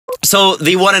So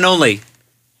the one and only,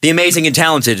 the amazing and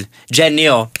talented Jen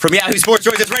Neale from Yahoo Sports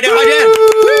joins us right now. Hi, Jen.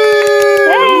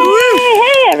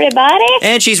 Hey, everybody.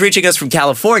 And she's reaching us from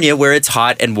California, where it's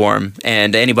hot and warm.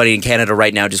 And anybody in Canada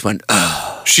right now just went,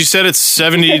 oh. She said it's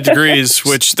 70 degrees,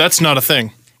 which that's not a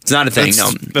thing. It's not a thing,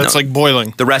 That's like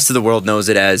boiling. The rest of the world knows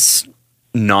it as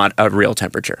not a real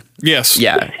temperature. Yes.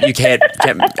 Yeah, you can't.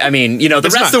 I mean,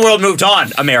 the rest of the world moved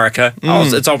on, America.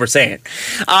 That's all we're saying.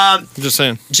 Just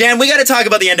saying. Jen, we got to talk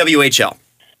about the NWHL.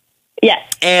 Yes.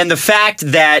 And the fact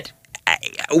that,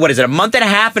 what is it, a month and a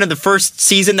half into the first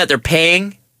season that they're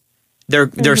paying,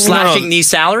 they're slashing these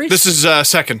salaries? This is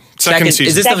second season.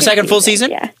 Is this the second full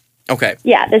season? Yeah. Okay.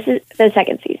 Yeah, this is the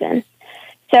second season.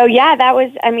 So, yeah, that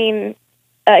was,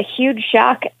 a huge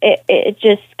shock. It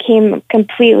just came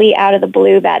completely out of the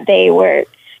blue that they were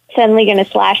suddenly going to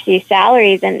slash these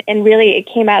salaries. And really, it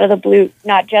came out of the blue,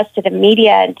 not just to the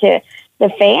media and to the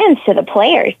fans, to the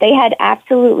players. They had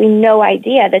absolutely no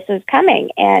idea this was coming.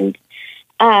 And,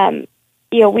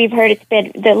 we've heard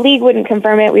the league wouldn't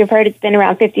confirm it. We've heard it's been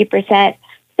around 50%.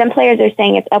 Some players are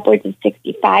saying it's upwards of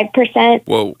 65%.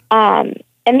 Whoa.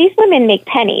 And these women make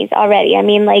pennies already.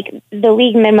 The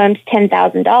league minimum's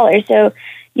 $10,000. So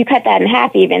you cut that in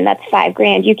half even, that's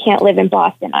 $5,000. You can't live in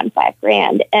Boston on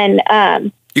 $5,000.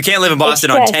 And you can't live in Boston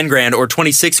on $10,000 or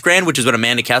 $26,000, which is what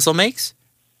Amanda Kessel makes?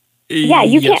 Yeah,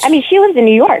 you can't. She lives in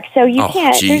New York, so you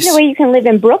can't. Geez. There's no way you can live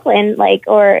in Brooklyn,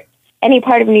 or any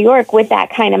part of New York with that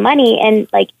kind of money. And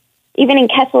even in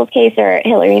Kessel's case or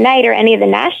Hillary Knight or any of the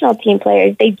national team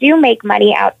players, they do make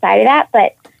money outside of that,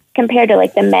 but compared to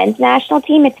the men's national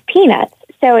team, it's peanuts.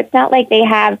 So it's not like they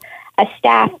have a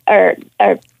staff or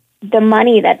the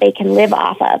money that they can live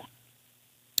off of.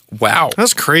 Wow.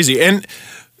 That's crazy. And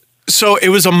so it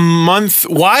was a month.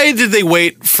 Why did they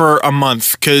wait for a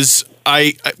month? Because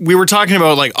we were talking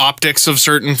about optics of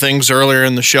certain things earlier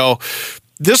in the show.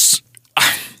 This,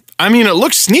 it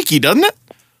looks sneaky, doesn't it?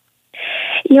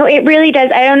 It really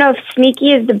does. I don't know if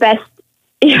sneaky is the best.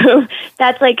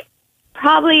 That's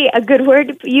probably a good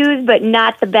word to use, but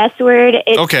not the best word.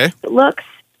 It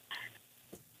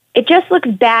just looks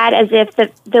bad, as if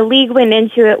the league went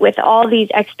into it with all these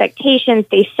expectations.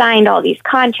 They signed all these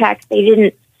contracts. They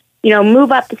didn't,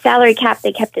 move up the salary cap.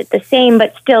 They kept it the same,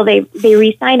 but still they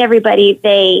re-signed everybody.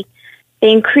 They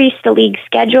increased the league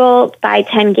schedule by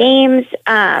 10 games.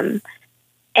 And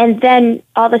then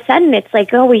all of a sudden it's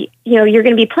you're going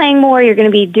to be playing more. You're going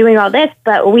to be doing all this,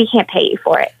 but we can't pay you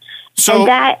for it. So and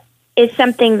that is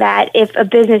something that if a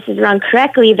business is run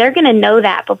correctly, they're going to know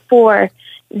that before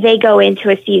they go into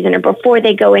a season or before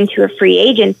they go into a free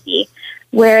agency,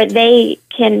 where they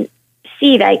can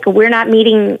see we're not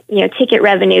meeting, ticket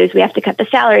revenues. We have to cut the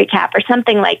salary cap or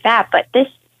something like that. But this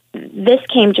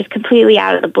came just completely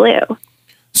out of the blue.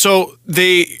 So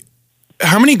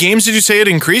how many games did you say it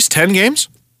increased? 10 games?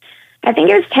 I think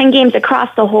it was 10 games across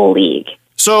the whole league.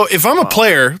 So if I'm a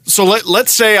player,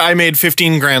 let's say I made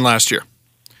 $15,000 last year,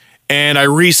 and I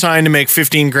re-signed to make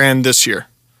 $15,000 this year,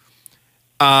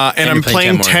 and I'm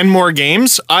playing 10 more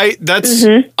games. I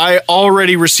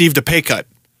already received a pay cut.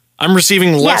 I'm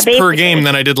receiving less per game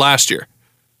than I did last year.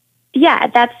 Yeah,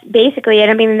 that's basically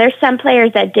it. There's some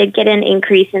players that did get an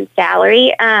increase in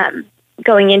salary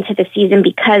going into the season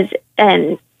because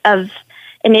and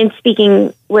in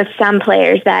speaking with some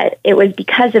players, that it was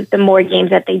because of the more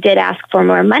games that they did ask for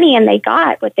more money, and they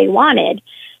got what they wanted.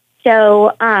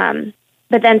 So,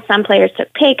 but then some players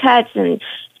took pay cuts, and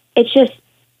it's just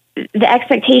the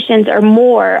expectations are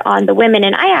more on the women.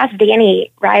 And I asked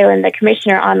Danny Ryland, the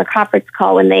commissioner, on the conference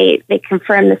call when they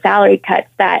confirmed the salary cuts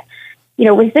that,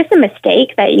 was this a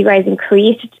mistake that you guys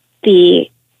increased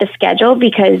the schedule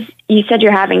because you said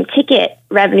you're having ticket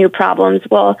revenue problems?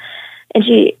 Well,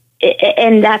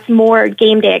 and that's more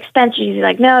game day expense. She's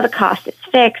like, no, the cost is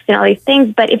fixed and all these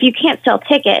things. But if you can't sell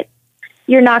tickets,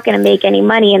 you're not going to make any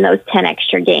money in those 10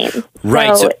 extra games.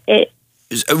 Right. So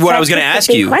what I was going to ask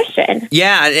you. Question.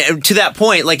 Yeah. To that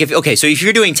point, so if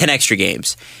you're doing 10 extra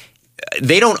games,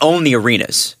 they don't own the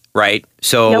arenas, right?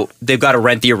 So Nope. They've got to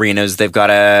rent the arenas. They've got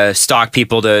to stock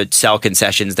people to sell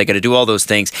concessions. They got to do all those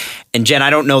things. And Jen, I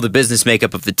don't know the business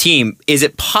makeup of the team. Is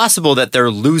it possible that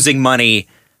they're losing money?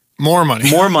 More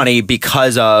money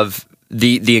because of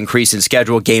the increase in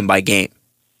schedule game by game?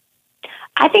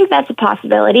 I think that's a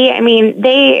possibility.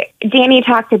 Danny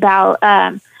talked about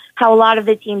how a lot of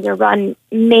the teams are run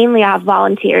mainly off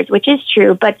volunteers, which is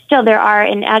true, but still there are,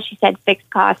 and as she said, fixed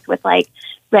costs with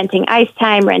renting ice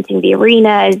time, renting the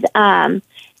arenas.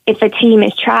 If a team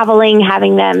is traveling,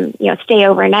 having them, stay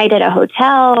overnight at a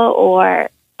hotel or,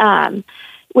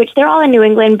 which they're all in New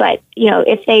England, but,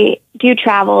 if they do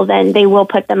travel, then they will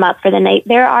put them up for the night.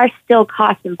 There are still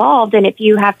costs involved, and if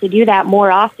you have to do that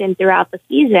more often throughout the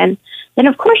season, then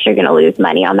of course you're going to lose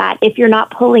money on that if you're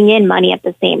not pulling in money at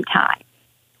the same time.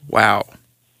 Wow.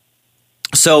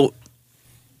 So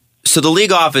the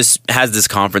league office has this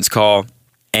conference call,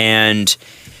 and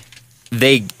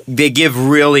they give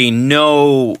really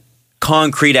no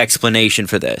concrete explanation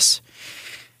for this.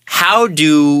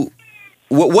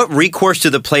 What recourse do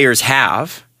the players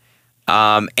have,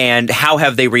 and how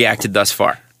have they reacted thus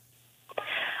far?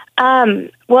 Well,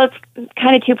 it's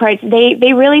kind of two parts.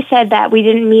 They really said that we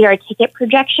didn't meet our ticket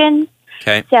projections.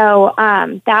 Okay. So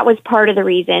that was part of the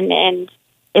reason,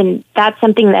 and that's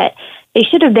something that they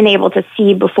should have been able to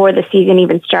see before the season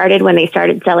even started, when they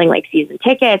started selling like season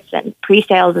tickets and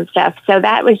pre-sales and stuff. So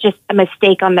that was just a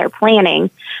mistake on their planning.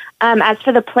 As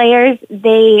for the players,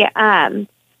 they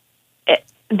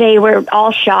were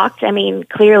all shocked. I mean,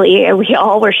 clearly we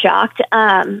all were shocked.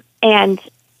 And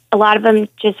a lot of them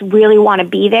just really want to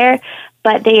be there,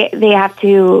 but they have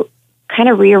to kind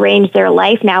of rearrange their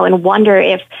life now and wonder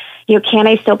if, can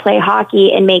I still play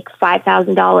hockey and make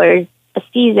 $5,000 a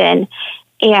season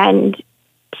and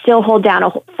still hold down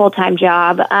a full-time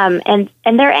job? And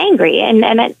they're angry, and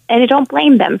I don't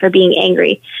blame them for being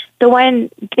angry. The one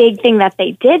big thing that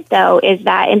they did, though, is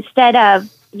that instead of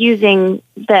using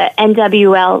the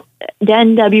NWHL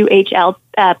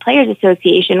Players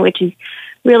Association, which is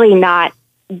really not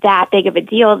that big of a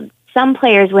deal, some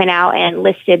players went out and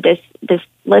listed this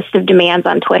list of demands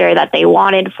on Twitter that they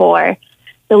wanted for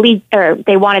the league, or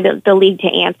they wanted the league to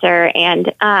answer,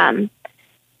 and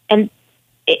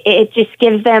it just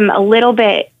gives them a little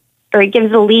bit, or it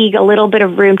gives the league a little bit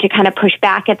of room to kind of push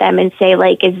back at them and say,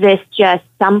 like, is this just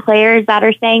some players that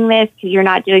are saying this because you're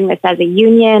not doing this as a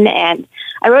union? And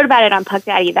I wrote about it on Puck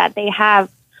Daddy that they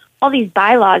have all these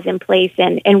bylaws in place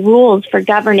and rules for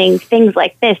governing things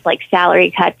like this, like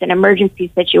salary cuts and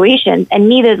emergency situations, and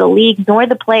neither the league nor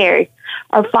the players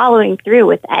are following through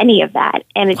with any of that.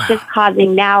 And it's just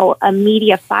causing now a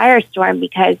media firestorm,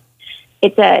 because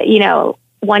it's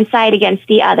one side against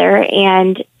the other,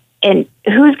 and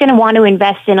who's going to want to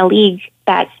invest in a league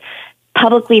that's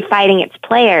publicly fighting its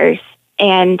players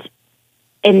and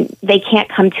they can't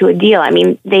come to a deal? I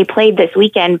mean, they played this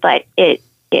weekend, but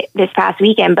this past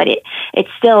weekend, but it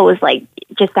still was like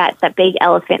just that big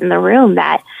elephant in the room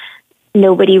that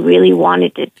nobody really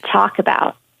wanted to talk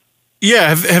about.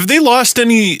 Yeah, have they lost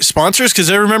any sponsors?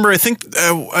 Because I remember, I think,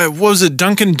 what was it,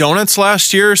 Dunkin' Donuts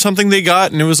last year or something they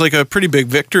got, and it was like a pretty big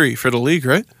victory for the league,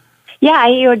 right?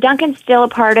 Yeah, Dunkin's still a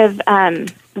part of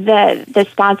the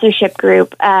sponsorship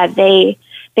group. They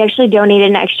actually donated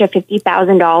an extra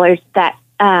 $50,000 that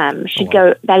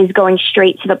that is going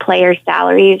straight to the players'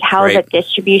 salaries. How the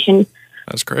distribution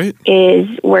that's great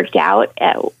is worked out,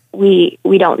 we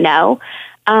don't know.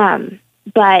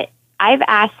 But I've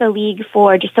asked the league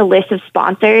for just a list of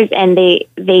sponsors, and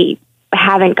they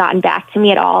haven't gotten back to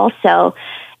me at all. So,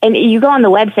 and you go on the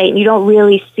website and you don't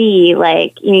really see,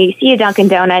 like, you see a Dunkin'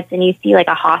 Donuts and you see like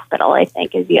a hospital, I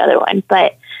think is the other one.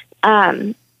 But,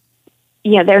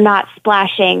 they're not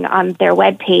splashing on their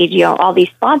webpage, all these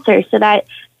sponsors. So that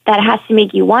has to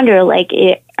make you wonder, like,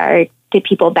 did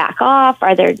people back off?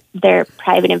 Are there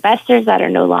private investors that are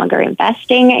no longer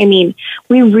investing? I mean,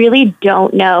 we really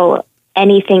don't know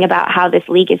anything about how this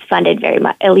league is funded very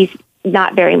much, at least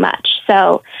not very much.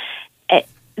 So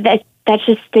that's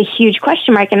just a huge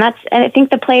question mark. And I think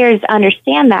the players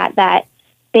understand that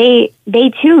they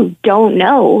too don't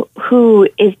know who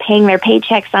is paying their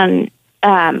paychecks on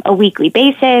a weekly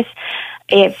basis,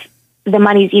 if the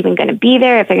money's even going to be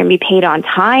there, if they're going to be paid on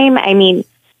time. I mean,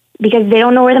 because they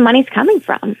don't know where the money's coming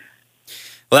from.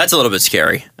 Well, that's a little bit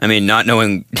scary. I mean, not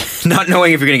knowing if you're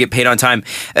going to get paid on time.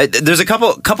 There's a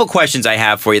couple questions I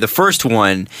have for you. The first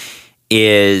one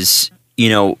is,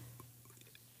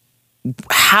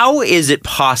 how is it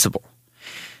possible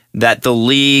that the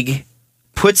league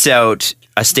puts out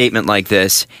a statement like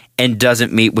this and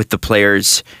doesn't meet with the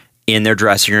players in their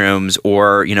dressing rooms,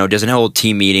 or doesn't hold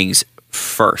team meetings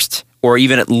first, or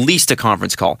even at least a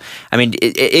conference call? I mean,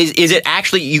 is it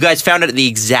actually, you guys found it at the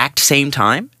exact same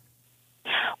time?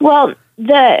 Well,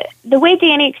 the way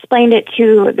Danny explained it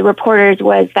to the reporters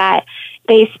was that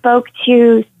they spoke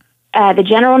to the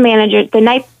general manager the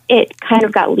night it kind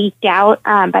of got leaked out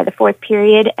by the fourth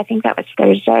period. I think that was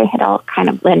Thursday. It all kind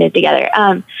of blended together.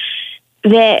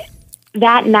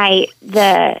 That night,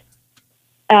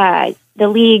 the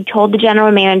league told the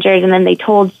general managers, and then they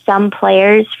told some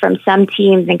players from some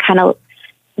teams, and kind of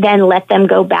then let them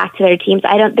go back to their teams.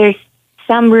 There's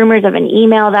some rumors of an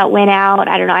email that went out.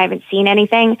 I don't know. I haven't seen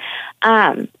anything.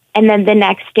 And then the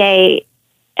next day,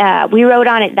 we wrote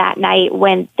on it that night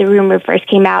when the rumor first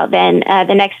came out. Then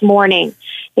the next morning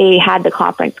they had the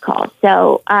conference call.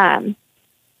 So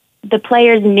the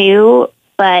players knew,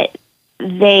 but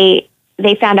they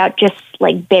found out just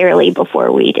like barely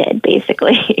before we did,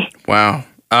 basically. Wow.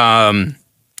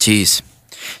 Geez.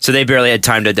 So they barely had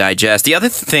time to digest. The other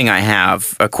thing a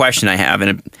question I have,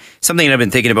 and something that I've been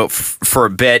thinking about for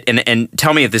a bit, and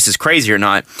tell me if this is crazy or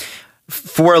not,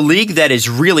 for a league that is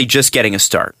really just getting a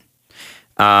start,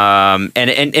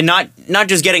 and not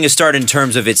just getting a start in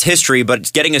terms of its history, but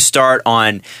it's getting a start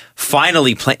on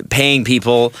finally paying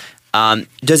people.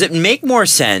 Does it make more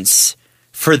sense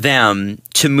for them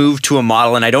to move to a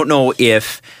model? And I don't know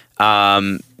if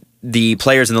the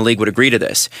players in the league would agree to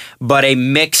this, but a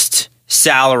mixed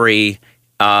salary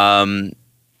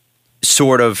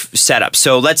sort of setup.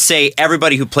 So let's say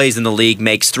everybody who plays in the league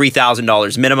makes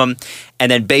 $3,000 minimum,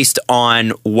 and then based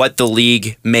on what the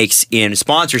league makes in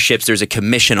sponsorships, there's a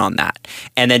commission on that.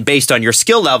 And then based on your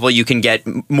skill level, you can get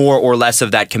more or less of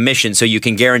that commission. So you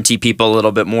can guarantee people a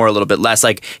little bit more, a little bit less.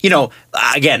 Like,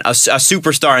 again, a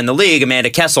superstar in the league, Amanda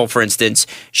Kessel, for instance,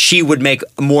 she would make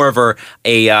more of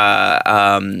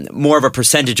a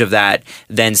percentage of that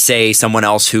than, say, someone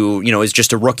else who, is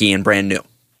just a rookie and brand new.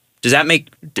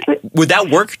 Would that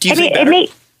work? Do you think?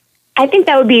 I think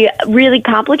that would be really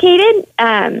complicated.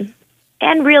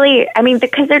 And really,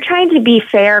 because they're trying to be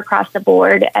fair across the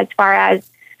board as far as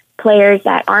players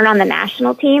that aren't on the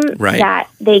national team, right, that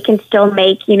they can still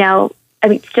make, still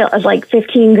like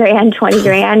 15 grand, 20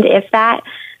 grand, if that,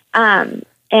 and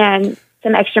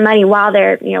some extra money while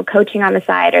they're, coaching on the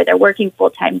side or they're working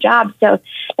full-time jobs. So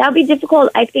that would be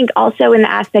difficult. I think also in the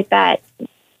aspect that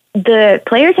the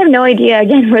players have no idea,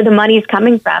 again, where the money's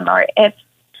coming from or if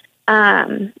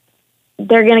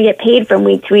they're going to get paid from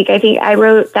week to week. I think I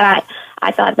wrote that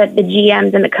I thought that the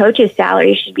GMs and the coaches'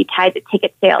 salaries should be tied to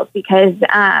ticket sales because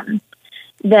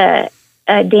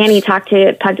Danny talked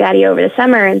to Puck Daddy over the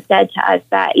summer and said to us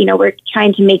that, we're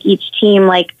trying to make each team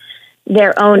like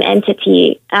their own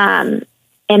entity and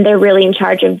they're really in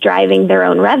charge of driving their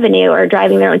own revenue or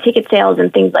driving their own ticket sales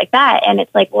and things like that. And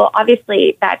it's like, well,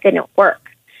 obviously that didn't work.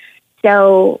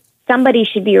 So somebody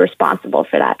should be responsible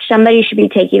for that. Somebody should be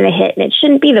taking the hit. And it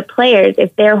shouldn't be the players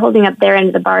if they're holding up their end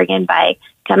of the bargain by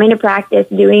coming to practice,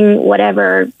 doing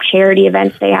whatever charity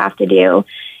events they have to do.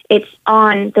 It's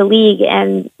on the league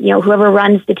and, whoever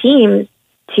runs the teams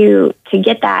to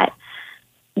get that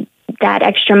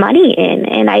extra money in.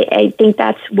 And I think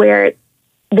that's where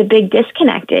the big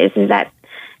disconnect is that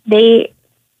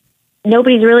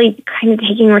nobody's really kind of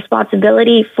taking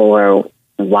responsibility for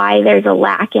why there's a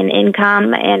lack in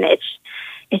income, and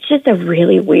it's just a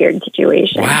really weird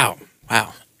situation. Wow.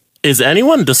 Is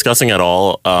anyone discussing at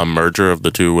all a merger of the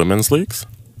two women's leagues?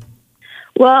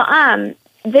 Well,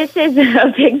 this is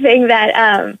a big thing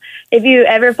that if you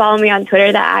ever follow me on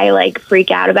Twitter that I freak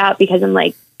out about because I'm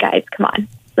like, guys, come on,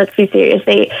 let's be serious.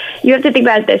 You have to think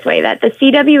about it this way, that the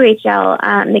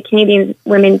CWHL, the Canadian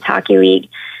Women's Hockey League,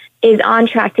 is on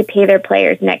track to pay their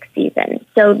players next season.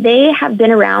 So they have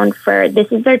been around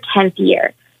this is their 10th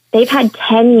year. They've had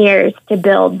 10 years to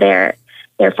build their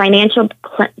financial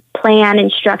plan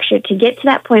and structure to get to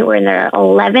that point where in their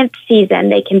 11th season,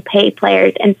 they can pay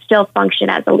players and still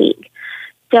function as a league.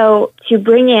 So to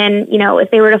bring in, if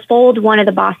they were to fold one of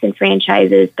the Boston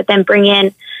franchises, but then bring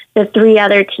in the 3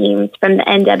 other teams from the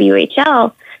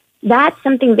NWHL, that's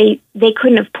something they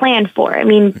couldn't have planned for.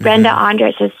 Brenda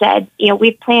Andres has said,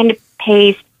 we've planned to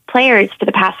pay players for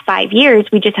the past 5 years.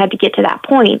 We just had to get to that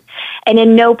point. And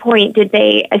in no point did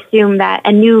they assume that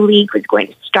a new league was going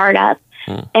to start up.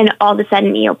 And all of a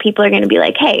sudden, people are going to be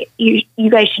like, hey, you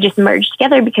guys should just merge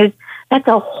together because that's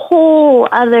a whole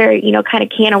other, kind of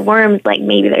can of worms. Like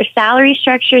maybe their salary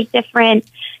structure is different.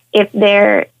 If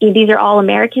these are all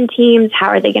American teams, how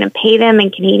are they going to pay them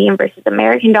in Canadian versus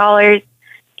American dollars?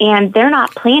 And they're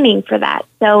not planning for that.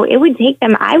 So it would take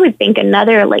them, I would think,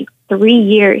 another 3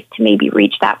 years to maybe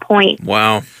reach that point.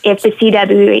 Wow. If the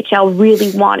CWHL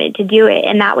really wanted to do it.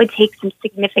 And that would take some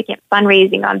significant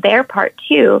fundraising on their part,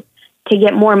 too, to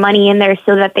get more money in there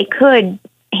so that they could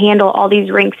handle all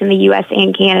these rinks in the U.S.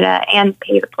 and Canada and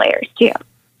pay the players, too.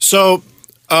 So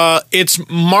it's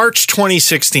March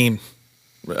 2016.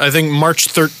 I think March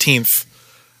 13th.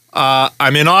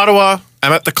 I'm in Ottawa.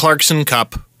 I'm at the Clarkson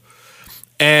Cup.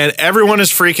 And everyone is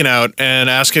freaking out and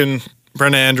asking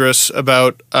Brenda Andrus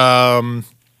about, I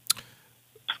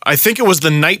think it was the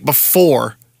night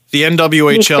before the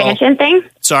NWHL. The expansion thing?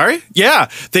 Sorry? Yeah.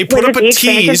 They put up a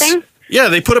tease. Yeah,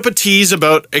 they put up a tease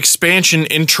about expansion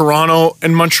in Toronto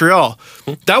and Montreal.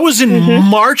 That was in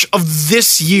March of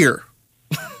this year.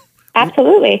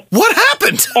 Absolutely. What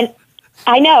happened?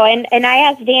 I know, and I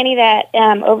asked Danny that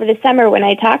over the summer when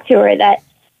I talked to her, that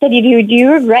said, do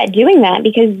you regret doing that?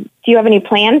 Because do you have any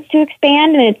plans to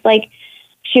expand? And it's like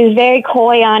she was very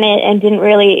coy on it and didn't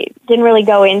really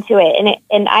go into it.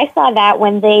 And I saw that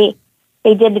when they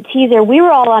did the teaser. We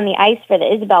were all on the ice for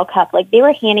the Isabel Cup. Like, they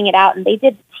were handing it out, and they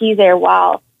did the teaser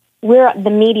while the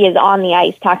media's on the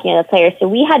ice talking to the players. So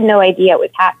we had no idea what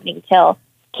was happening till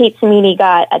Kate Samini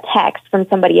got a text from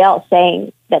somebody else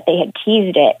saying that they had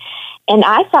teased it. And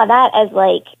I saw that as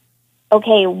like,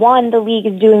 okay, one, the league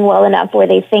is doing well enough where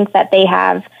they think that they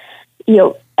have,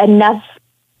 enough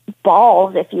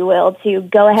balls, if you will, to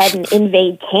go ahead and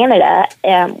invade Canada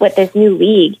with this new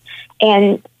league.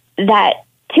 And that,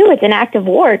 too, it's an act of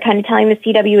war, kind of telling the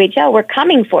CWHL, we're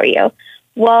coming for you.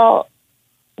 Well,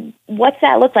 what's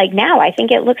that look like now? I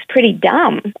think it looks pretty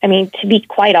dumb. I mean, to be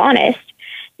quite honest,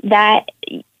 that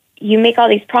you make all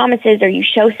these promises or you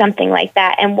show something like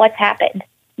that, and what's happened?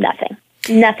 Nothing.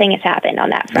 Nothing has happened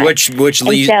on that front. Which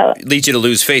leads you to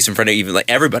lose face in front of even like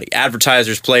everybody,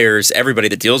 advertisers, players, everybody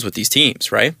that deals with these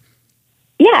teams, right?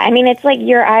 Yeah, I mean, it's like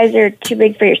your eyes are too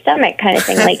big for your stomach kind of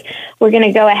thing. Like, we're going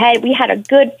to go ahead. We had a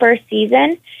good first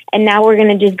season, and now we're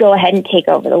going to just go ahead and take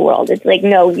over the world. It's like,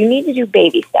 no, you need to do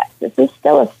baby steps. This is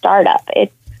still a startup.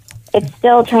 It's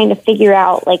still trying to figure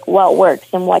out, like, what works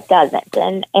and what doesn't.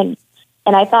 And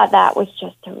I thought that was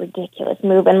just a ridiculous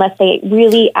move, unless they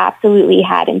really absolutely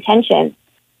had intention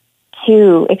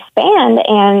to expand.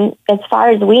 And as far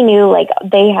as we knew, like,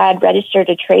 they had registered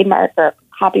a trademark or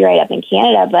copyright up in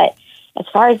Canada, but as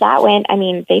far as that went, I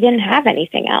mean, they didn't have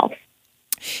anything else.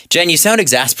 Jen, you sound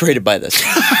exasperated by this.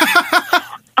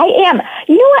 I am.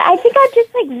 You know what? I think I'm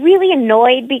just like really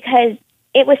annoyed because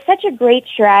it was such a great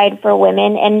stride for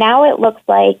women, and now it looks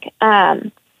like,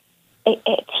 to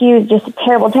use just a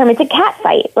terrible term, it's a cat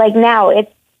fight. Like, now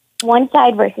it's one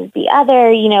side versus the other.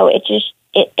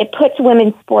 It puts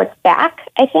women's sports back,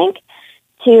 I think,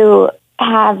 to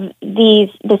have this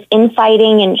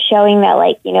infighting and showing that,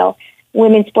 like,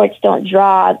 women's sports don't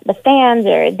draw the fans,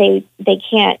 or they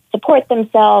can't support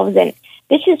themselves. And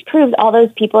this just proves all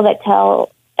those people that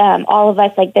tell all of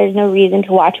us, like, there's no reason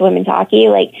to watch women's hockey.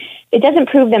 Like, it doesn't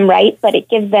prove them right, but it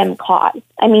gives them cause.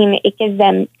 I mean, it gives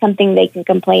them something they can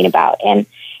complain about. And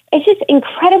it's just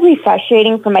incredibly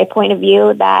frustrating from my point of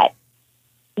view that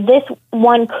this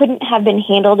one couldn't have been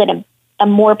handled in a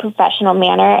more professional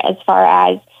manner as far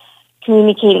as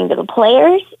communicating to the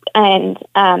players, and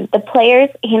the players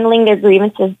handling their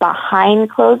grievances behind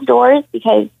closed doors,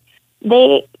 because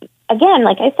they, again,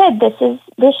 like I said,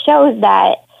 this shows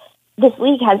that this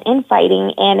league has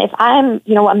infighting. And if I'm,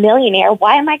 a millionaire,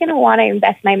 why am I going to want to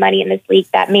invest my money in this league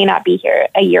that may not be here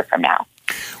a year from now?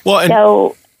 Well,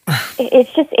 so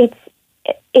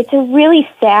it's a really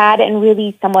sad and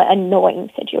really somewhat annoying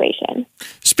situation.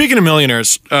 Speaking of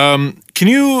millionaires, can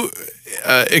you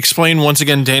explain once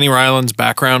again Danny Ryland's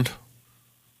background?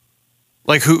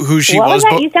 Like who she was?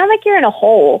 You sound like you're in a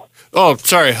hole. Oh,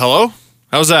 sorry. Hello?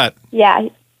 How's that? Yeah,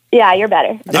 you're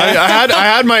better. I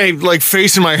had my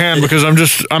face in my hand because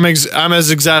I'm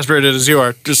as exasperated as you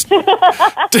are, just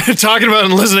talking about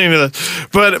and listening to this.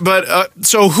 But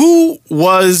so who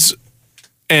was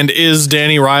and is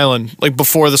Danny Ryland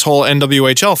before this whole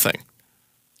NWHL thing?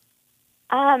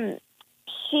 I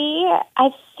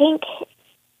think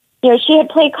she had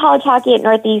played college hockey at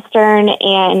Northeastern,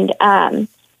 and I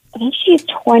think she's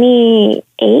 28.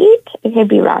 I could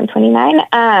be wrong, 29.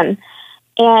 And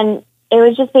it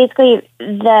was just basically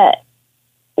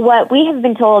what we have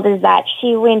been told is that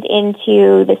she went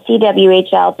into the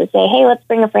CWHL to say, hey, let's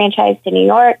bring a franchise to New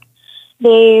York.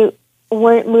 They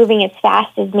weren't moving as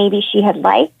fast as maybe she had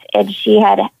liked, and she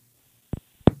had...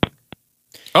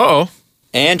 Uh-oh.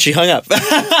 And she hung up.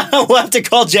 We'll have to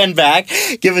call Jen back.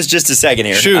 Give us just a second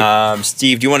here. Shoot.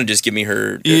 Steve, do you want to just give me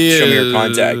her, show me her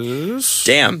contact?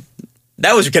 Damn.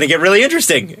 That was going to get really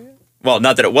interesting. Well,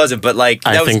 not that it wasn't, but I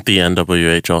think the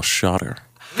NWHL shot her.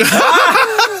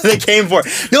 They came for it.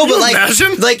 No, but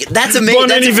that's amazing.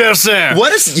 Bon anniversaire.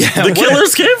 The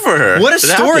Killers came for her. What a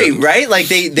story, right? Like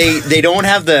they don't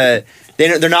have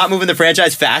they're not moving the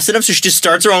franchise fast enough, so she just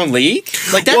starts her own league.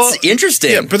 That's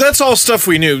interesting. Yeah, but that's all stuff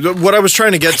we knew. What I was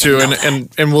trying to get to,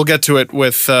 and we'll get to it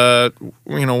with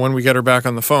when we get her back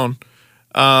on the phone,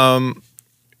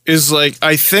 is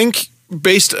I think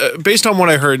based on what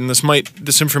I heard, and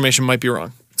this information might be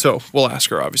wrong, so we'll ask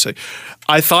her. Obviously,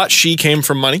 I thought she came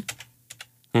from money,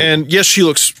 and yes, she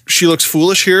looks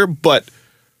foolish here, but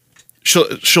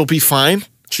she'll be fine.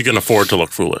 She can afford to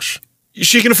look foolish.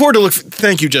 She can afford to look...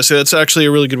 Thank you, Jesse. That's actually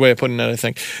a really good way of putting it, I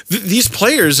think. These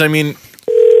players, I mean,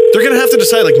 they're going to have to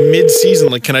decide,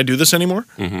 mid-season, can I do this anymore?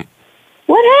 Mm-hmm.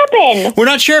 What happened? We're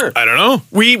not sure. I don't know.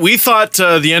 We thought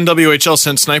the NWHL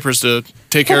sent snipers to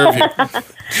take care of you.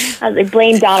 I was like,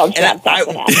 blame Donald Trump.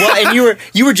 And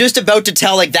you were just about to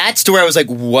tell like that story. I was like,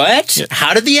 what? Yeah.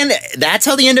 How did that's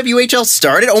how the NWHL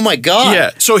started? Oh my God.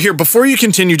 Yeah. So here, before you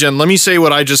continue, Jen, let me say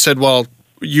what I just said while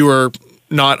you were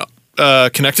not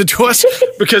connected to us,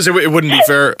 because it wouldn't be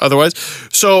fair otherwise.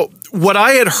 So what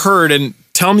I had heard, and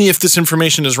tell me if this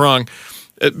information is wrong,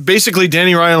 basically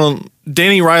Danny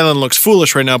Ryland looks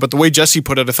foolish right now, but the way Jesse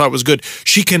put it, I thought was good.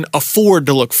 She can afford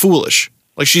to look foolish.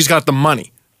 Like, she's got the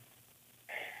money.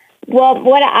 Well,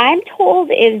 what I'm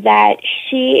told is that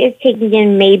she is taking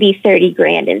in maybe 30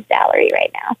 grand in salary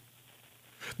right now.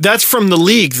 That's from the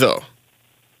league, though,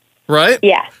 right?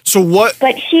 Yeah. So what?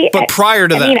 But prior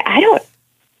to that, I mean,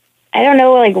 I don't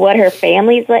know like what her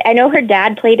family's like. I know her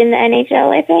dad played in the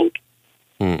NHL, I think,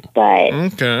 but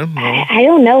okay. I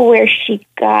don't know where she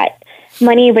got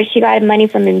money. But she got money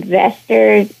from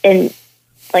investors and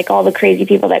like all the crazy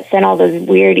people that sent all those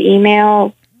weird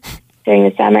emails during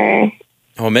the summer.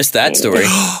 Oh, I missed that story.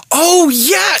 Oh,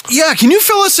 yeah. Can you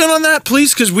fill us in on that,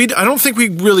 please? Because I don't think we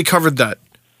really covered that.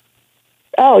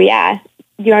 Oh, yeah.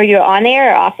 Do you want to do it on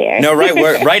air or off air? No,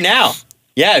 right now.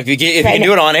 Yeah, if you can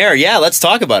do it on air, yeah, let's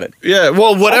talk about it. Yeah,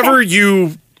 well, whatever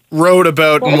you wrote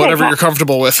about and whatever you're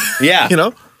comfortable with. Yeah. You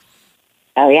know?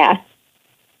 Oh, yeah.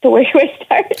 So where do I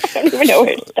start? I don't even know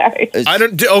where to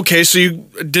start. Okay, so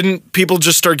didn't people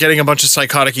just start getting a bunch of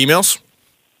psychotic emails?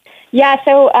 Yeah,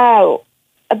 so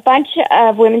a bunch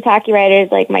of women's hockey writers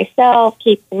like myself,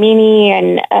 Kate Samini,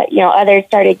 and others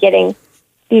started getting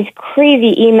these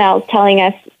crazy emails telling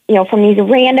us, from these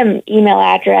random email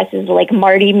addresses like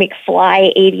Marty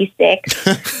McFly 86.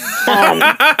 Yeah,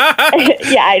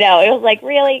 I know. It was like,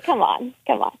 really? Come on.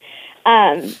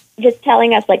 Just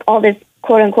telling us like all this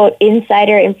quote unquote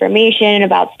insider information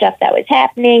about stuff that was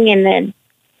happening, and then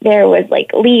there was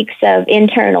like leaks of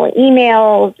internal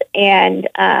emails and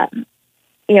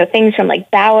things from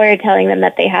like Bauer telling them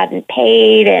that they hadn't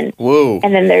paid, and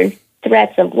then there's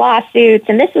threats of lawsuits,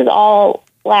 and this was all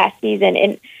last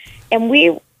season, and we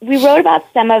wrote about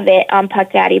some of it on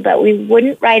Puck Daddy, but we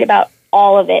wouldn't write about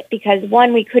all of it because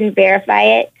one, we couldn't verify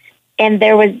it, and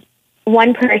there was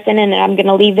one person, and I'm going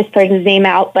to leave this person's name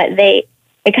out, but they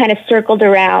kind of circled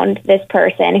around this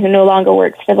person who no longer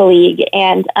works for the league,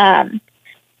 and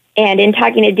in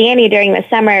talking to Danny during the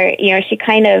summer, she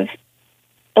kind of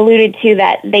alluded to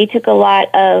that they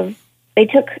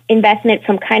took investment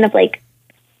from kind of like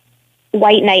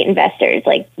white knight investors,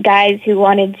 like guys who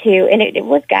wanted to, and it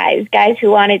was guys who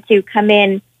wanted to come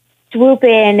in, swoop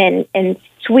in and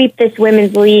sweep this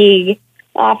women's league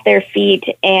off their feet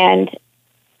and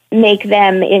make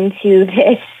them into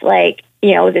this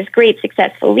this great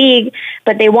successful league,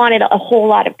 but they wanted a whole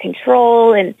lot of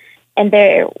control, and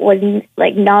there was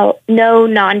like no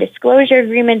non-disclosure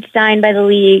agreement signed by the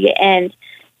league, and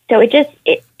so it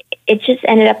just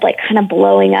ended up like kind of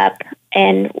blowing up,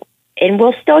 and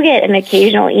we'll still get an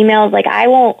occasional emails. Like, I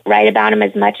won't write about them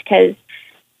as much because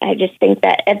I just think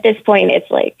that at this point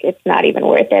it's not even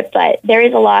worth it. But there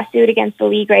is a lawsuit against the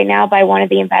league right now by one of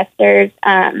the investors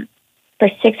for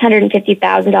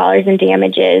 $650,000 in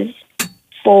damages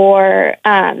for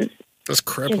that's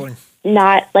crippling.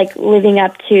 Not like living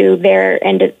up to their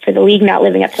end for the league not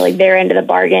living up to like their end of the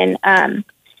bargain. And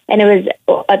it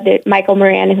was Michael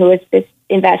Moran who was this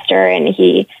investor, and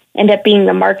he ended up being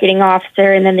the marketing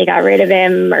officer, and then they got rid of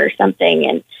him or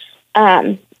something,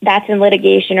 and that's in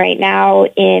litigation right now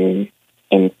in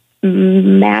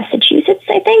Massachusetts,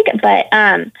 I think. But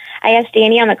I asked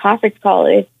Danny on the conference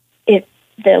call if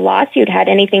the lawsuit had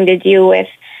anything to do with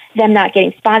them not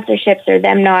getting sponsorships or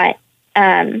them not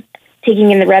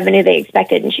taking in the revenue they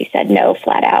expected, and she said no,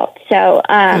 flat out. So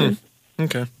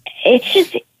okay,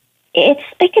 it's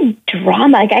like a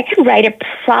drama. Like, I could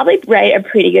probably write a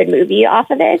pretty good movie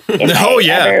off of this if I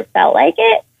ever felt like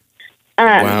it.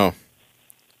 Wow.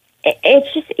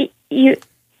 It's just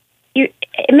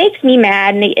it makes me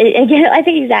mad, and again, I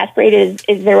think exasperated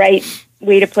is the right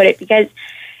way to put it, because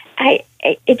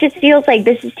it just feels like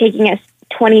this is taking us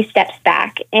 20 steps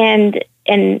back and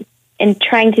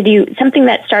trying to do something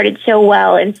that started so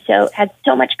well and so had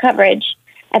so much coverage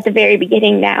at the very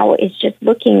beginning. Now is just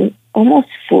looking almost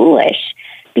foolish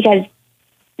because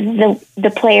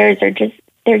the players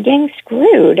they're getting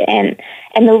screwed, and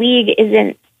the league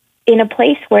isn't in a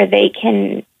place where they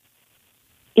can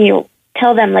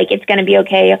tell them like it's going to be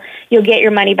okay, you'll get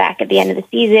your money back at the end of the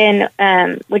season,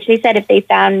 which they said if they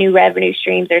found new revenue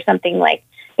streams or something, like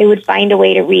they would find a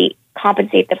way to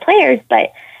compensate the players,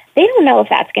 but they don't know if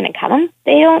that's going to come.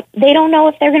 They don't know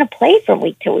if they're going to play from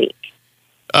week to week.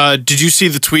 Did you see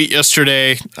the tweet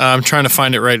yesterday? I'm trying to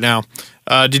find it right now.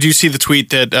 Did you see the tweet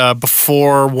that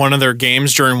before one of their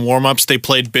games during warm-ups, they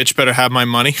played Bitch Better Have My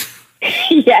Money?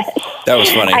 Yes. That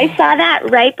was funny. I saw that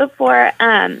right before,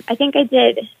 I think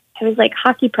it was like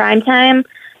hockey prime time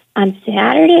on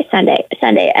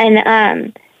Sunday.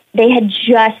 And they had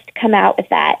just come out with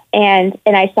that. And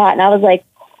I saw it and I was like,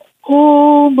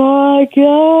 oh my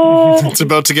God. It's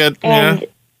about to get,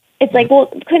 It's like, well,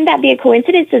 couldn't that be a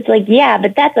coincidence? It's like, yeah,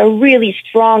 but that's a really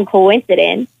strong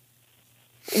coincidence.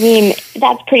 I mean,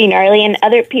 that's pretty gnarly. And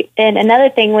another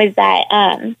thing was that,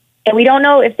 and we don't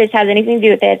know if this has anything to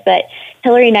do with it, but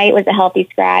Hillary Knight was a healthy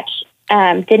scratch,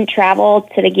 didn't travel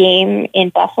to the game in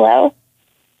Buffalo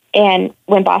and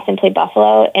when Boston played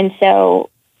Buffalo. And so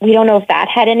we don't know if that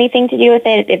had anything to do with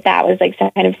it, if that was like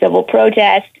some kind of civil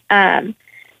protest.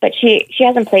 But she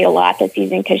hasn't played a lot this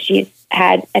season because she's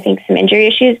had, I think, some injury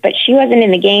issues, but she wasn't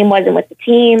in the game, wasn't with the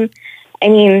team. I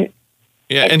mean...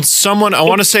 Yeah, and someone, I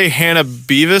want to say Hannah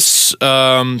Beavis,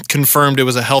 confirmed it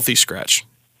was a healthy scratch.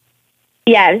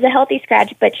 Yeah, it was a healthy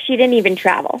scratch, but she didn't even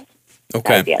travel.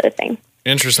 Okay. That was the other thing.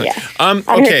 Interesting. Yeah. On her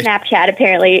Snapchat,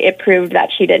 apparently, it proved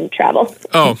that she didn't travel.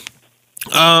 Oh.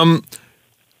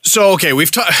 So, okay,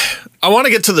 I want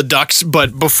to get to the Ducks,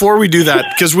 but before we do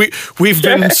that, because we've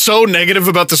been so negative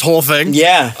about this whole thing.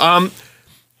 Yeah.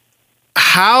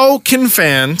 How can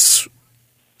fans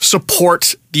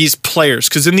support these players?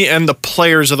 Because in the end, the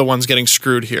players are the ones getting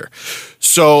screwed here.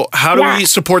 So how do we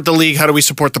support the league? How do we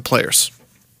support the players?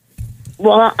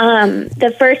 Well,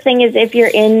 the first thing is if you're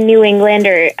in New England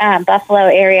or Buffalo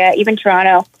area, even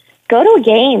Toronto, go to a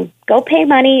game. Go pay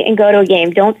money and go to a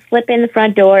game. Don't slip in the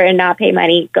front door and not pay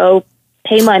money. Go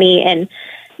pay money and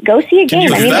go see a game.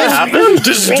 Great.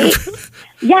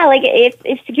 Yeah, like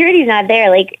if security's not there,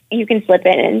 like you can slip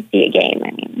in and see a game.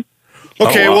 I mean.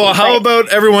 Okay, well, how about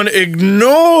everyone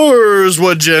ignores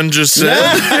what Jen just said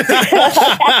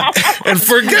and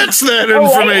forgets that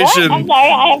information? Wait, I'm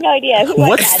sorry, I have no idea.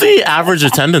 What's the average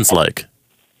attendance like?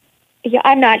 Yeah,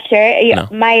 I'm not sure. No.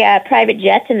 My private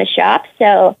jet's in the shop,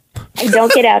 so I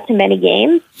don't get out to many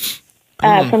games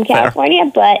from California,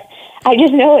 but I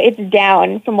just know it's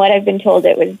down. From what I've been told,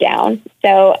 it was down.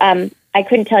 So I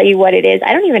couldn't tell you what it is.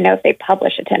 I don't even know if they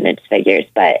publish attendance figures,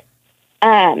 but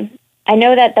I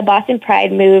know that the Boston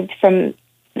Pride moved from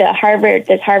this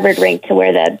Harvard rink to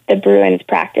where the Bruins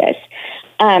practice.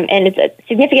 And it's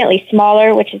significantly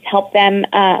smaller, which has helped them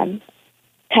kind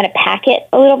of pack it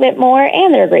a little bit more,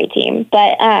 and they're a great team.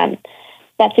 But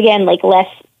that's, again, like less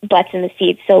butts in the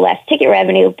seats, so less ticket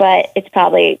revenue, but it's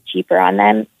probably cheaper on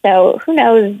them. So who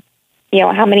knows,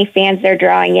 how many fans they're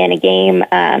drawing in a game.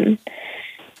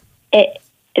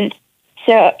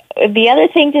 So the other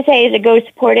thing to say is to go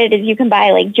support it is you can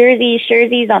buy like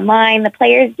jerseys online. The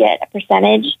players get a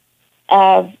percentage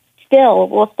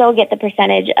we'll still get the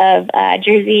percentage of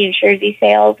jersey and jersey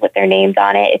sales with their names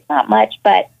on it. It's not much,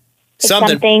 but it's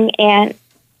something. And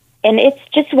it's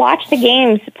just watch the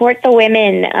game, support the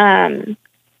women.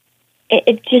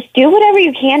 It just do whatever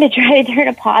you can to try to turn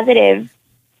a positive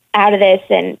out of this.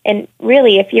 And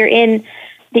really, if you're in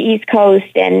the East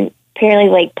Coast and apparently,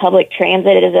 like, public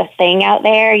transit is a thing out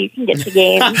there. You can get to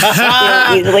games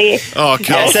easily. Oh,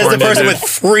 California. Says the person with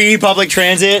free public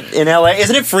transit in LA.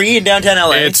 Isn't it free in downtown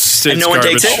LA? It's no one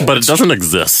takes it? But it doesn't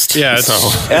exist. Yeah, it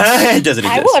doesn't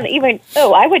exist.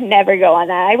 I would never go on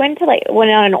that. I went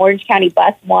on an Orange County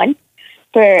bus once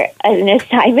for an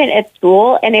assignment at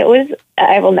school, and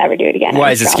I will never do it again.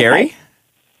 Why, is it scary?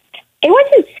 It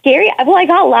wasn't scary. Well, I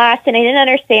got lost, and I didn't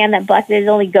understand that buses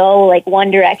only go like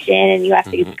one direction, and you have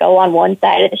to go on one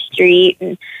side of the street.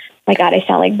 And my God, I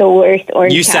sound like the worst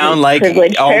Orange You County sound like,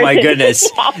 oh my goodness,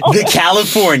 the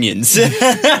Californians. Jen,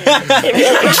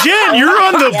 you're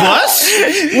on the bus?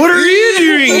 What are you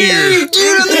doing here? What are you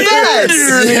doing on the bus?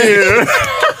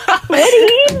 What are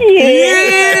you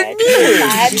doing?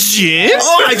 Jen?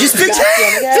 Oh, I just picked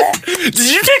it.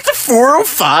 Did you take the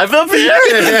 405 up here?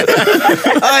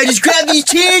 I just grabbed these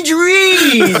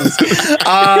tangerines.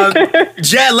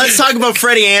 Jen, let's talk about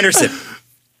Freddie Anderson.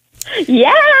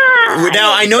 Yeah.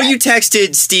 Now, I know you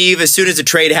texted Steve as soon as the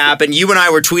trade happened. You and I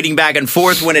were tweeting back and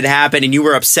forth when it happened, and you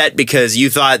were upset because you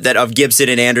thought that of Gibson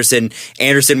and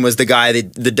Anderson was the guy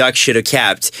that the Ducks should have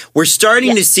kept. We're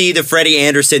starting to see the Freddie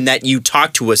Anderson that you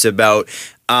talked to us about.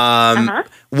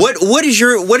 What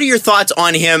are your thoughts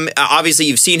on him? Obviously,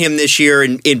 you've seen him this year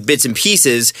in bits and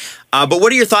pieces, but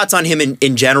what are your thoughts on him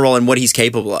in general and what he's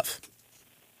capable of?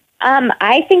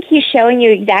 I think he's showing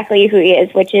you exactly who he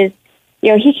is, which is,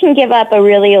 he can give up a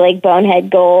really like bonehead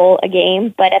goal a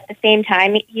game, but at the same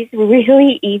time, he's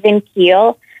really even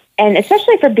keel. And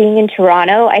especially for being in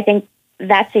Toronto, I think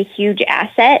that's a huge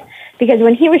asset because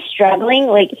when he was struggling,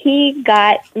 like he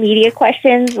got media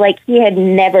questions like he had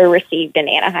never received in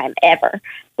Anaheim ever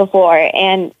before.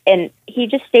 And he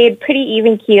just stayed pretty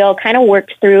even keel, kind of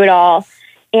worked through it all.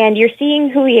 And you're seeing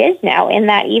who he is now in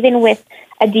that even with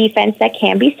a defense that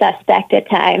can be suspect at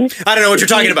times. I don't know what you're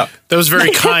talking about. That was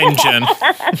very kind, Jen.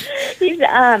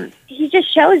 He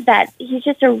just shows that he's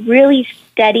just a really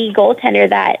steady goaltender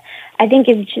that I think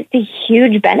is just a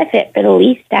huge benefit for the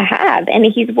Leafs to have. And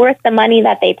he's worth the money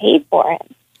that they paid for him.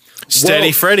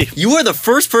 Steady Freddie. You are the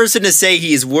first person to say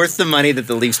he is worth the money that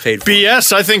the Leafs paid for.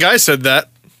 BS, I think I said that.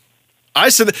 I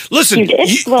said that. Listen, you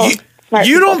did?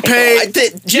 You don't pay.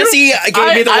 Jesse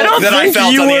gave me the look that I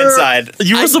felt on the inside.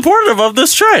 You were supportive of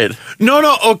this trade.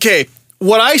 No. Okay.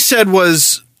 What I said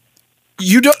was,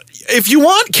 you don't. If you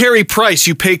want Carey Price,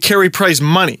 you pay Carey Price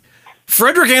money.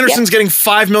 Frederik Anderson's getting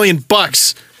 $5 million,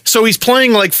 so he's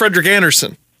playing like Frederik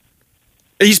Anderson.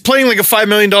 He's playing like a $5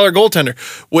 million goaltender,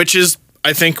 which is,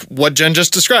 I think, what Jen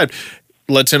just described.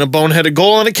 Lets in a boneheaded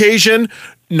goal on occasion,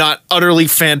 not utterly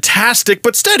fantastic,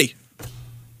 but steady.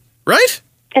 Right?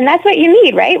 And that's what you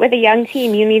need, right? With a young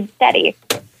team, you need steady.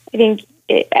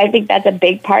 I think that's a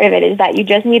big part of it is that you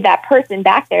just need that person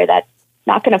back there that's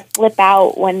not going to flip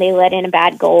out when they let in a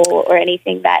bad goal or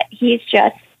anything. That he's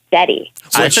just steady.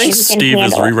 I think Steve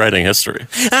is rewriting history.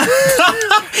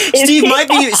 Steve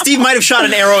might have shot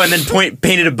an arrow and then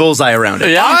painted a bullseye around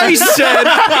it. Yeah.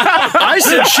 I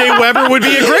said Shea Weber would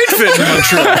be a great fit in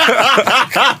Montreal.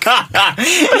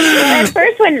 At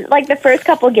first, when like the first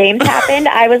couple games happened,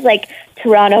 I was like,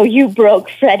 Toronto, you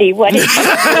broke Freddie. What is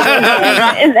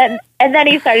and then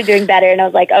he started doing better, and I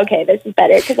was like, okay, this is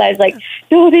better because I was like,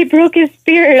 no, they broke his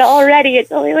spirit already.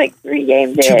 It's only like 3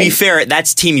 games in. To be fair,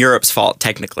 that's Team Europe's fault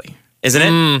technically, isn't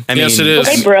it? Yes, it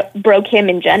is. Well, they broke him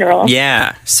in general.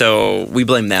 Yeah, so we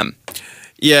blame them.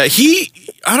 Yeah,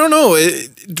 I don't know.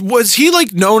 Was he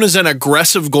like known as an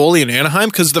aggressive goalie in Anaheim?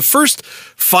 Because the first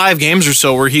 5 games or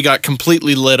so where he got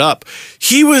completely lit up,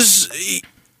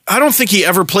 I don't think he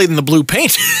ever played in the blue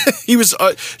paint. He was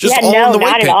just all in the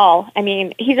white paint. Not at all. I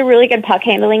mean, he's a really good puck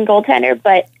handling goaltender,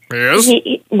 but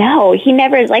he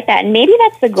never is like that. And maybe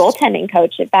that's the goaltending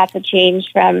coach. If that's a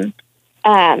change from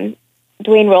Dwayne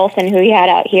Rolfson, who he had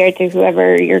out here, to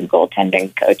whoever your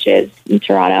goaltending coach is in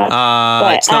Toronto.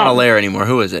 It's not Allaire anymore.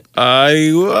 Who is it?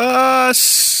 I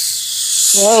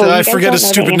forget his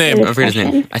stupid name. I forget his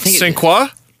name. I think Saint Croix?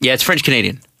 Yeah, it's French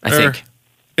Canadian. I think.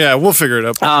 Yeah, we'll figure it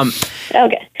out.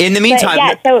 Okay. In the meantime,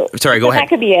 sorry, go ahead. That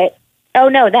could be it. Oh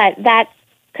no, that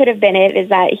could have been it. Is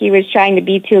that he was trying to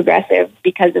be too aggressive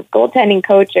because of goaltending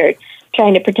coach or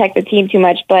trying to protect the team too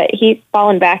much? But he's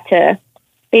fallen back to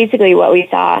basically what we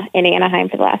saw in Anaheim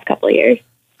for the last couple of years.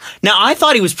 Now, I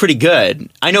thought he was pretty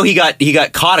good. I know he got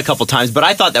caught a couple times, but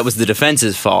I thought that was the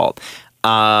defense's fault.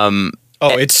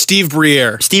 It's Steve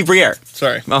Briere. Steve Briere.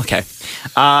 Sorry. Okay.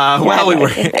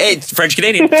 It's French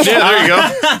Canadian. Yeah, there you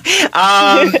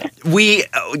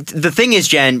go. The thing is,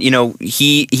 Jen,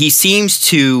 he seems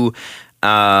to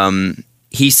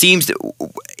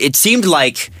it seemed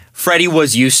like Freddie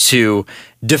was used to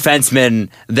defensemen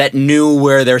that knew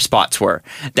where their spots were,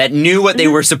 that knew what they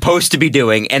were supposed to be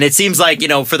doing. And it seems like,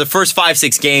 for the first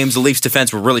 5-6 games, the Leafs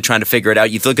defense were really trying to figure it out.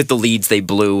 You look at the leads they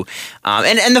blew,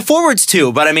 and the forwards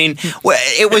too. But I mean,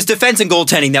 it was defense and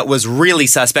goaltending that was really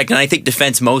suspect, and I think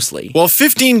defense mostly. Well,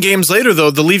 15 games later,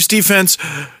 though, the Leafs defense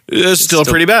is still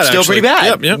pretty bad. Still actually. pretty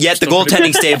bad. Yep, Yet the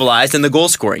goaltending stabilized and the goal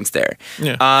scoring's there.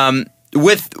 Yeah.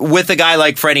 With a guy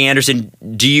like Freddie Anderson,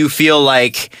 do you feel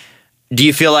like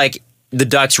the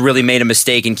Ducks really made a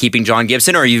mistake in keeping John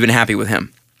Gibson, or are you even happy with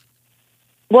him?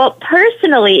 Well,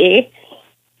 personally,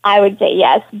 I would say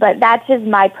yes, but that's just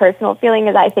my personal feeling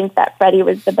is I think that Freddie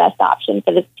was the best option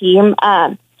for this team.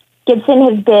 Gibson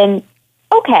has been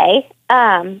okay.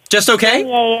 Just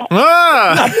okay?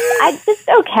 Just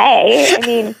okay. I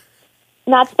mean,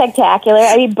 not spectacular.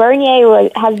 I mean, Bernier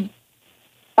has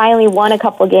finally won a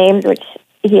couple games, which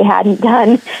he hadn't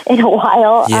done in a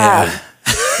while. Yeah.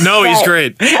 No, he's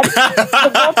great. The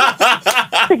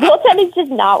goaltending's just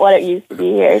not what it used to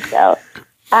be here. So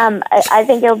I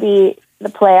think it'll be the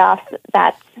playoffs.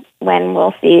 That's when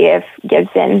we'll see if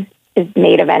Gibson is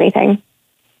made of anything.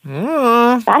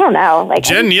 I don't know.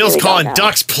 Jen Neale's calling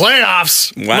Ducks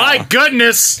playoffs. Wow. My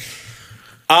goodness.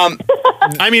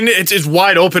 I mean, it's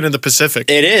wide open in the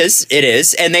Pacific. It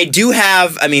is. And they do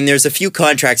have, there's a few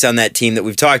contracts on that team that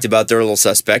we've talked about. They're a little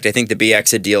suspect. I think the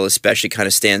BX deal especially kind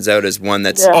of stands out as one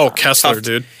that's... Oh, Kessler, tough.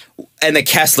 Dude. And the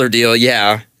Kessler deal,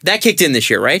 yeah. That kicked in this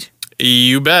year, right?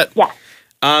 You bet. Yeah.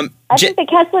 I think the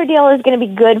Kessler deal is going to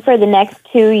be good for the next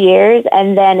 2 years,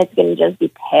 and then it's going to just be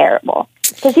terrible.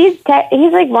 because he's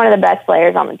like one of the best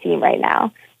players on the team right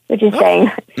now, which is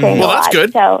saying well, a lot. that's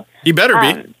good. So he better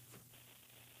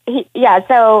be.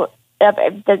 So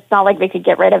it's not like they could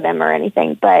get rid of him or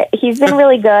anything, but he's been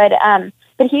really good.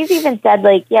 But he's even said,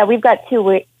 like, yeah, we've got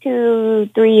 3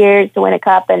 years to win a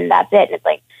cup, and that's it. And it's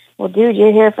like, well, dude,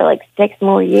 you're here for like 6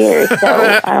 more years,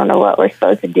 so I don't know what we're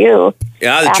supposed to do.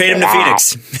 Yeah, they trade him to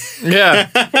Phoenix. Yeah.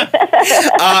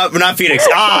 Not Phoenix.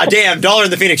 Damn, dollar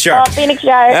in the Phoenix Shark. Oh, Phoenix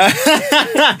Shark.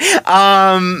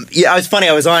 Yeah, it was funny.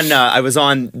 I was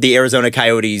on the Arizona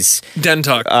Coyotes Den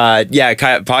Talk.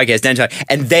 Podcast, Den Talk,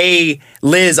 and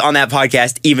Liz on that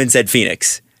podcast even said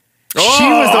Phoenix. She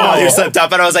was the one who slipped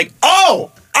up, and I was like,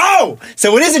 oh,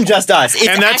 so it isn't just us. It's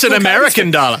and that's an American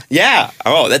dollar. Yeah.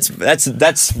 Oh, that's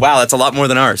wow, that's a lot more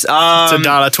than ours. It's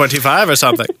 $1.25 or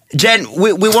something. Jen,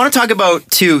 we want to talk about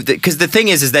too, because the thing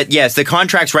is that yes, the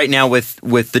contracts right now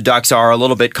with the Ducks are a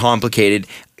little bit complicated.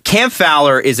 Cam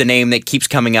Fowler is a name that keeps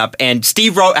coming up, and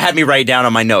Steve had me write down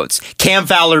on my notes. Cam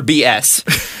Fowler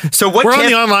BS. So what? We're on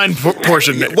the online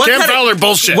portion. Cam Fowler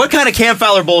bullshit. What kind of Cam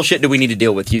Fowler bullshit do we need to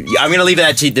deal with? I'm going to leave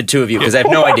that to the two of you because I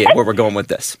have no idea where we're going with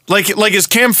this. Like is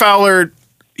Cam Fowler?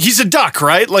 He's a Duck,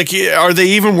 right? Like, are they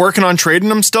even working on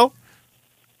trading him still?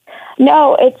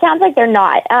 No, it sounds like they're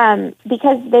not,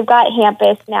 because they've got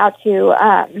Hampus now to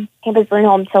Hampus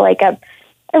Lindholm to like a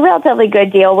relatively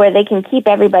good deal where they can keep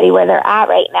everybody where they're at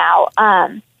right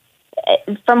now.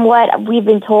 From what we've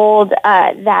been told,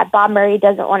 that Bob Murray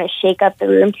doesn't want to shake up the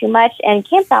room too much, and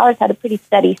Cam Fowler's had a pretty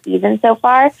steady season so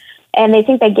far, and they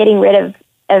think that getting rid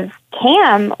of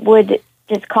Cam would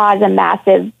just cause a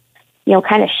massive,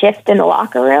 kind of shift in the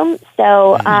locker room.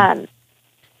 So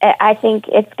I think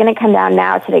it's going to come down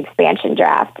now to the expansion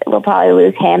draft. We'll probably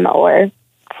lose him or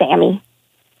Sammy.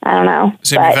 I don't know.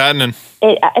 Sammy Vatanen.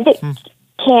 I think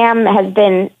Cam has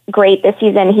been great this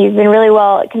season. He's been really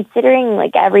well, considering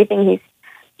like everything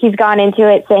he's gone into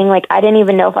it, saying like, I didn't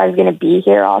even know if I was going to be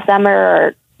here all summer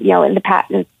or, in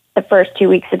the first 2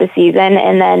 weeks of the season.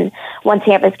 And then once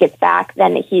Hampus gets back,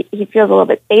 then he feels a little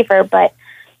bit safer, but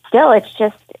still it's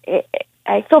just,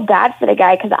 I feel bad for the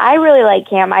guy because I really like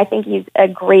Cam. I think he's a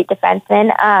great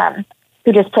defenseman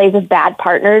who just plays with bad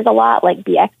partners a lot, like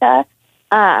Bieksa.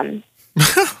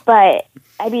 But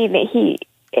I mean,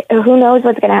 who knows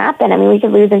what's going to happen? I mean, we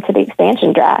could lose into the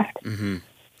expansion draft. Mm-hmm.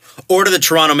 Or to the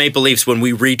Toronto Maple Leafs when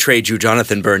we retrade you,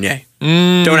 Jonathan Bernier.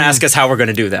 Don't ask us how we're going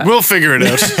to do that. We'll figure it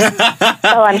out.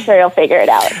 Oh, I'm sure you'll figure it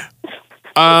out.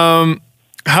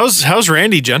 How's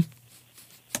Randy, Jen?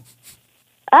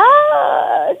 He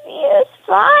is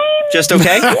fine. Just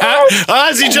okay?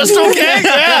 Yes. Is he just okay?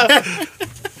 Yeah.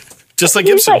 Just like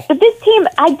Gibson. But this team,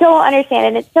 I don't understand,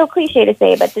 and it's so cliche to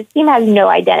say, but this team has no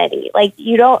identity. Like,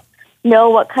 you don't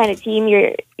know what kind of team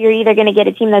you're either going to get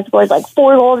a team that scores like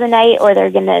 4 goals a night, or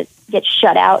they're going to get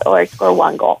shut out or score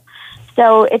 1 goal.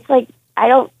 So it's like, I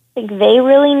don't think they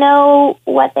really know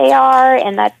what they are,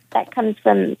 and that comes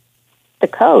from the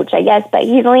coach, I guess. But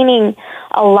he's leaning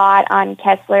a lot on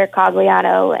Kessler,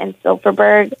 Cogliano, and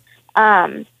Silfverberg.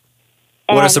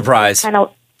 What a surprise!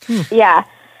 Yeah.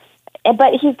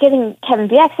 But he's giving Kevin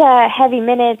Bieksa heavy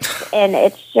minutes, and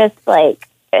it's just like,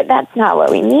 that's not what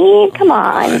we need. Come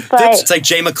on. But it's like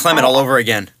Jay McClement all over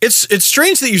again. It's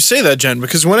strange that you say that, Jen,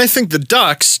 because when I think the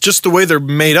Ducks, just the way they're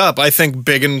made up, I think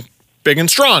big and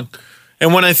strong.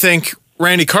 And when I think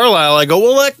Randy Carlyle, I go,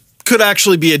 well, that could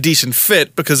actually be a decent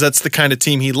fit because that's the kind of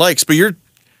team he likes. But you're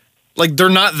like, they're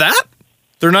not that?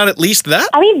 They're not at least that?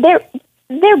 I mean,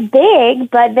 they're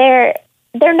big, but they're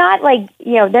not like,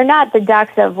 they're not the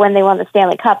Ducks of when they won the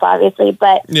Stanley Cup, obviously.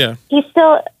 But yeah, he's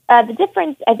still, the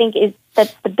difference, I think, is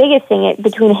that's the biggest thing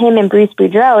between him and Bruce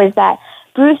Boudreau is that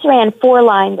Bruce ran 4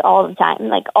 lines all the time,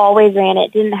 like always ran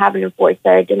it, didn't have an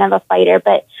enforcer, didn't have a fighter.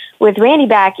 But with Randy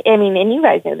back, I mean, and you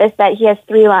guys know this, that he has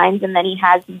 3 lines, and then he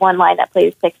has 1 line that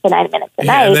plays 6 to 9 minutes a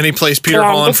night. And then he plays Peter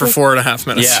Holland for 4.5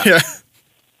 minutes.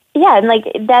 Yeah, and like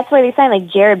that's why they signed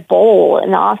like Jared Bowl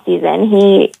in the offseason.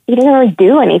 He doesn't really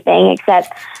do anything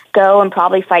except go and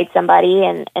probably fight somebody,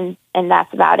 and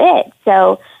that's about it.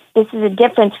 So this is a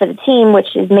difference for the team,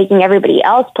 which is making everybody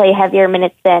else play heavier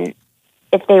minutes than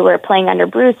if they were playing under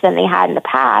Bruce than they had in the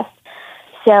past.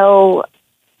 So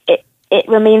it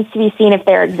remains to be seen if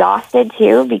they're exhausted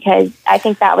too, because I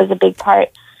think that was a big part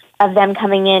of them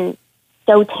coming in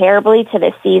so terribly to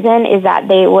this season is that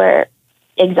they were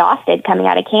exhausted coming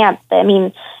out of camp. I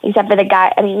mean, except for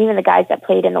even the guys that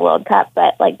played in the World Cup,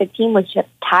 but like the team was just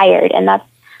tired, and that's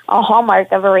a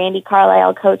hallmark of a Randy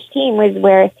Carlyle coach team, was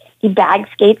where he bag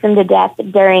skates them to death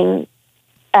during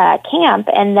camp,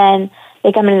 and then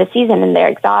they come into the season and they're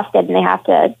exhausted and they have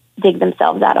to dig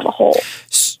themselves out of a hole.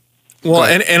 Well,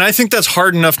 and I think that's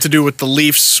hard enough to do with the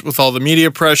Leafs with all the media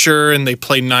pressure, and they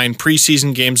play 9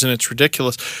 preseason games, and it's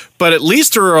ridiculous. But at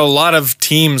least there are a lot of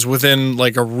teams within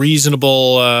like a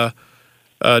reasonable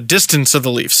distance of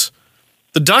the Leafs.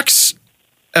 The Ducks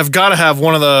have got to have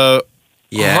one of the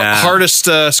hardest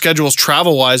schedules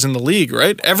travel-wise in the league,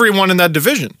 right? Everyone in that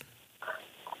division.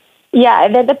 Yeah,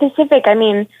 the Pacific, I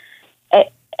mean,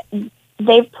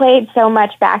 they've played so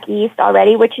much back east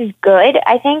already, which is good,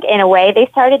 I think, in a way. They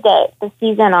started the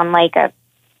season on like I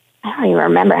don't even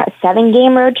remember, a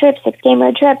 7-game road trip, 6-game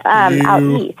road trip out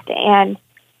east. And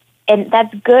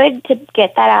that's good to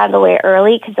get that out of the way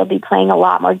early because they'll be playing a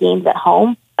lot more games at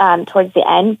home towards the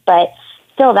end. But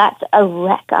still, that's a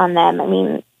wreck on them. I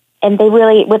mean, and they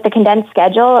really, with the condensed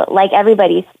schedule, like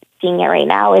everybody's seeing it right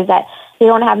now, is that they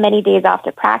don't have many days off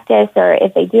to practice, or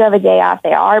if they do have a day off,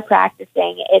 they are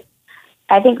practicing.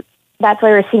 I think that's why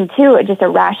we're seeing, too, just a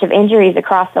rash of injuries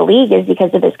across the league is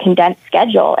because of this condensed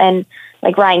schedule. And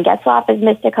like Ryan Getzlaf has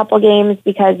missed a couple games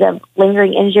because of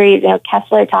lingering injuries. You know,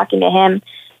 Kessler, talking to him,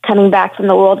 coming back from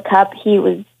the World Cup, he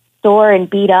was sore and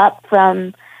beat up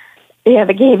from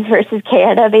the games versus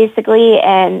Canada, basically,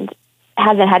 and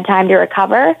hasn't had time to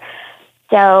recover.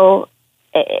 So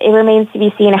it remains to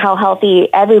be seen how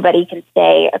healthy everybody can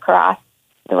stay across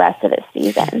the rest of this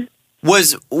season.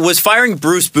 Was firing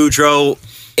Bruce Boudreau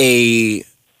a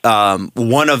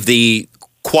one of the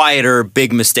quieter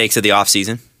big mistakes of the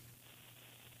offseason?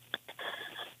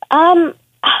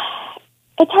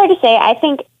 It's hard to say. I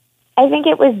think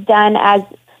it was done as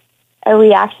a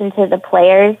reaction to the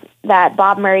players that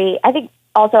Bob Murray. I think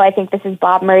this is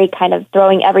Bob Murray kind of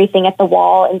throwing everything at the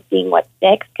wall and seeing what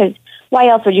sticks. Because why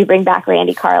else would you bring back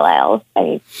Randy Carlyle? I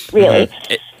mean, really.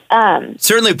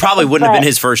 Certainly, probably wouldn't have been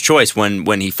his first choice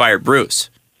when he fired Bruce.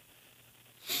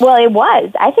 Well, it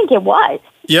was. I think it was.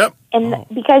 Yep. And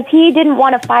because he didn't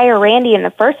want to fire Randy in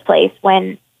the first place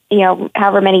when,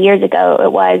 however many years ago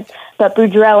it was, but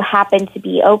Boudreau happened to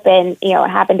be open,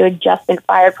 happened to have just been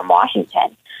fired from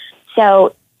Washington.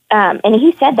 So, and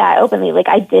he said that openly, like,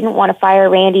 I didn't want to fire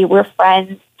Randy. We're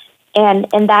friends. And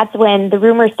that's when the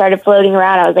rumors started floating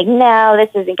around. I was like, no, this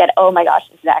isn't good. Oh my gosh,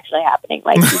 this is actually happening.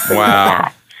 Like, he's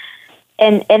wow.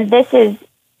 And this is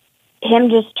him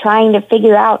just trying to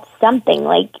figure out something,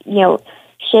 like,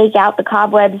 shake out the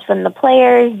cobwebs from the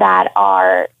players that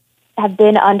have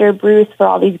been under Bruce for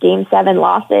all these Game 7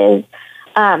 losses.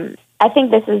 I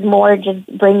think this is more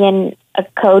just bring in a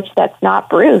coach that's not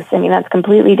Bruce. I mean, that's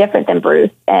completely different than Bruce.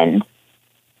 And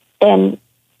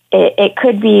it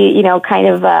could be, kind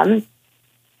of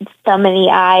thumb in the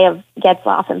eye of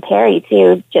Getzlaf and Perry,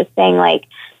 too, just saying, like,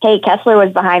 hey, Kessler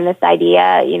was behind this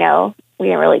idea, we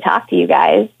didn't really talk to you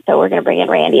guys, so we're going to bring in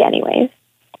Randy anyways.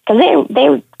 Because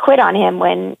they quit on him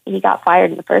when he got fired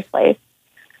in the first place.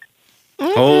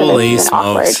 Holy smokes.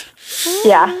 Awkward.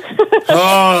 Yeah.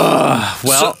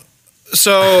 Well.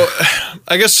 So,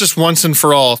 I guess just once and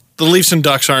for all, the Leafs and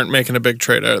Ducks aren't making a big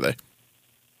trade, are they?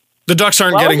 The Ducks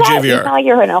aren't getting JVR. You sound like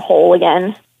you're in a hole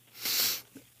again.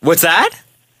 What's that?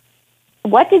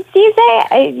 What did Steve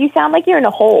say? You sound like you're in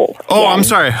a hole. Oh, I'm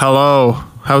sorry. Hello.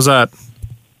 How's that?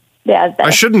 Yeah, I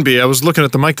shouldn't be. I was looking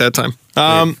at the mic that time.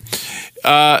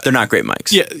 They're not great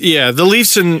mics. Yeah. The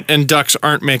Leafs and Ducks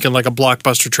aren't making like a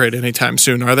blockbuster trade anytime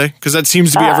soon, are they? Because that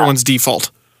seems to be everyone's default.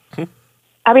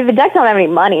 I mean, the Ducks don't have any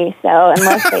money, so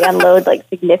unless they unload like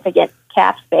significant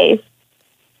cap space.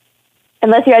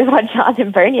 Unless you guys want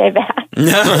Jonathan Bernier back.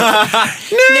 No,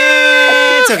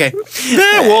 it's okay.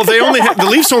 Yeah, well, the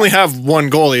Leafs only have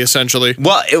one goalie, essentially.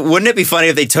 Well, wouldn't it be funny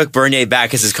if they took Bernier back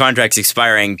because his contract's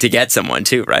expiring to get someone,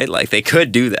 too, right? Like, they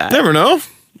could do that. Never know.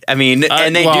 I mean,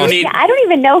 and they do need... Yeah, I don't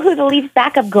even know who the Leafs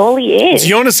backup goalie is. It's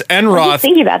Jonas Enroth. I'm just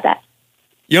thinking about that.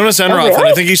 Jonas Enroth, really? and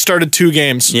I think he started 2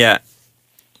 games. Yeah.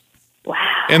 Wow.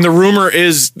 And the rumor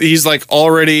is he's like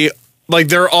already... Like,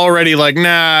 they're already like,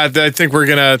 nah, I think we're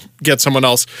going to get someone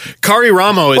else. Kari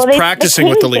Ramo is practicing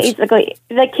with the Leafs. Basically,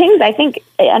 the Kings, I think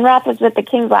Enroth was with the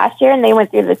Kings last year, and they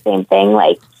went through the same thing,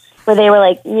 like, where they were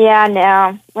like, yeah,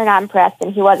 no, we're not impressed,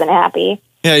 and he wasn't happy.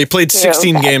 Yeah, he played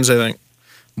 16 games, I think.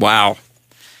 Wow.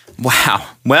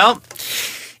 Well,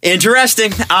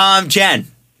 interesting. Jen,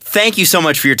 thank you so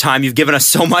much for your time. You've given us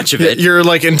so much of it. Your,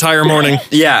 like, entire morning.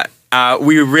 Yeah.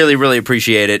 We really, really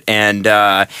appreciate it, and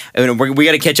we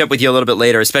got to catch up with you a little bit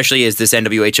later, especially as this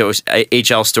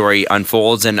NWHL story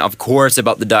unfolds, and of course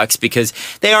about the Ducks, because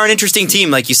they are an interesting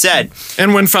team, like you said.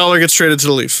 And when Fowler gets traded to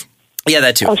the Leafs. Yeah,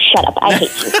 that too. Oh, shut up. I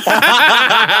hate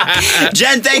you.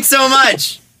 Jen, thanks so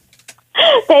much.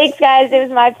 Thanks, guys. It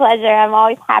was my pleasure. I'm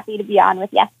always happy to be on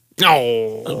with you.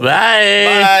 Oh.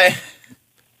 Bye.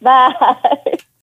 Bye. Bye.